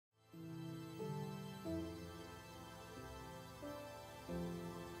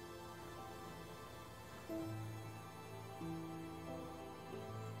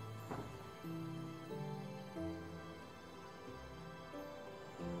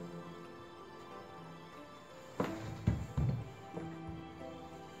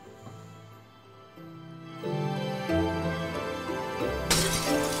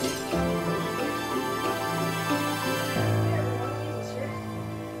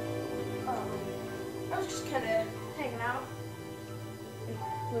was just kind of hanging out in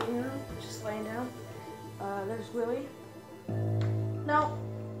the living room, just laying down. There's Willie. Now,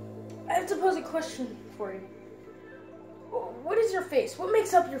 I have to pose a question for you. What is your face? What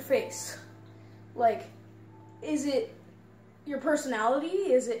makes up your face? Like, is it your personality?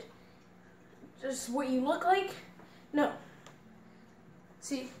 Is it just what you look like? No.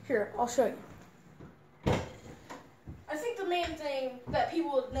 See, here, I'll show you. I think the main thing that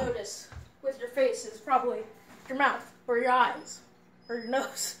people would notice with your face is probably your mouth, or your eyes, or your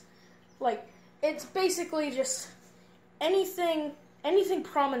nose. Like, it's basically just anything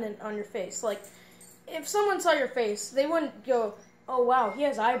prominent on your face. Like, if someone saw your face, they wouldn't go, oh wow, he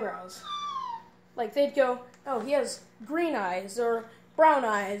has eyebrows. Like, they'd go, oh, he has green eyes, or brown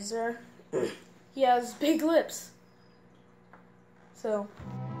eyes, or he has big lips. So,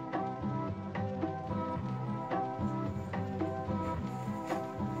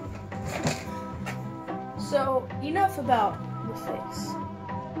 enough about the face.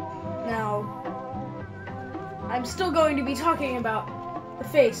 Now, I'm still going to be talking about the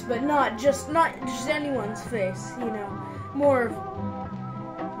face, but not just anyone's face, you know, more of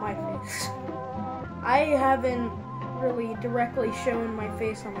my face. I haven't really directly shown my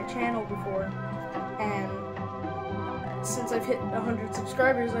face on my channel before, and since I've hit 100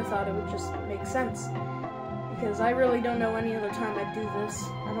 subscribers, I thought it would just make sense, because I really don't know any other time I'd do this.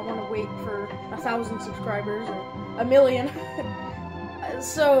 I don't want to wait for 1,000 subscribers or 1,000,000.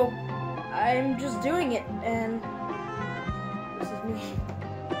 So I'm just doing it, and this is me.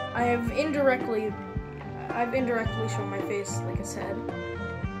 I've indirectly shown my face, like I said,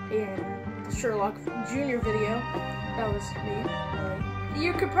 in the Sherlock Jr. video. That was me.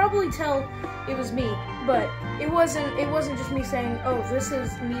 You could probably tell it was me, but it wasn't just me saying, oh, this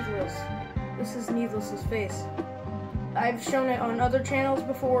is Needless. This is Needless's face. I've shown it on other channels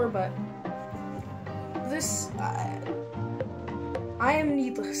before, but this, I am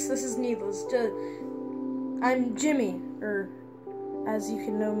Needless. This is Needless. I'm Jimmy, or as you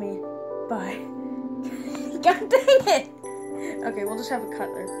can know me by. God dang it! Okay, we'll just have a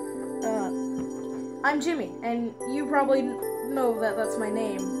cut there. I'm Jimmy, and you probably know that that's my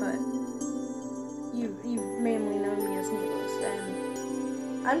name, but you've mainly known me as Needless,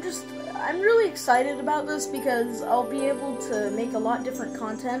 and I'm really excited about this because I'll be able to make a lot different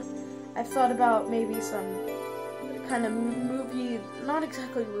content. I've thought about maybe some kind of movie, not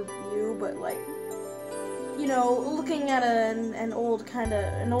exactly review, but like, you know, looking at an older kind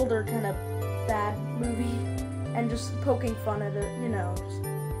of bad movie and just poking fun at it, you know.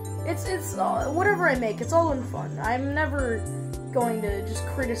 It's whatever I make, it's all in fun. I'm never going to just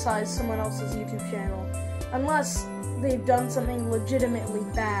criticize someone else's YouTube channel unless they've done something legitimately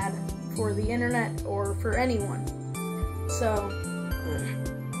bad for the internet or for anyone. So,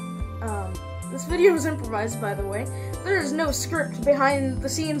 this video was improvised, by the way. There is no script behind the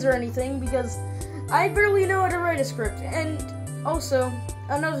scenes or anything because I barely know how to write a script. And also,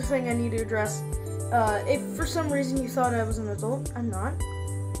 another thing I need to address, if for some reason you thought I was an adult, I'm not.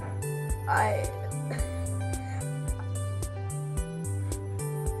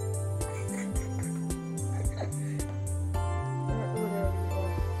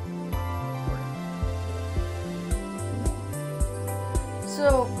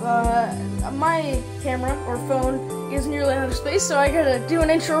 So, my camera, or phone, is nearly out of space, so I gotta do an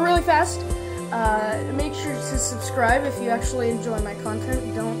intro really fast. Make sure to subscribe if you actually enjoy my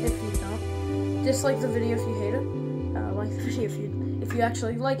content. Don't if you don't. Dislike the video if you hate it. Like the video if you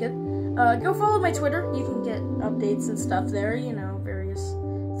actually like it. Go follow my Twitter. You can get updates and stuff there, you know, various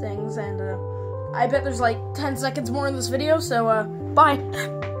things. And I bet there's like 10 seconds more in this video, so bye!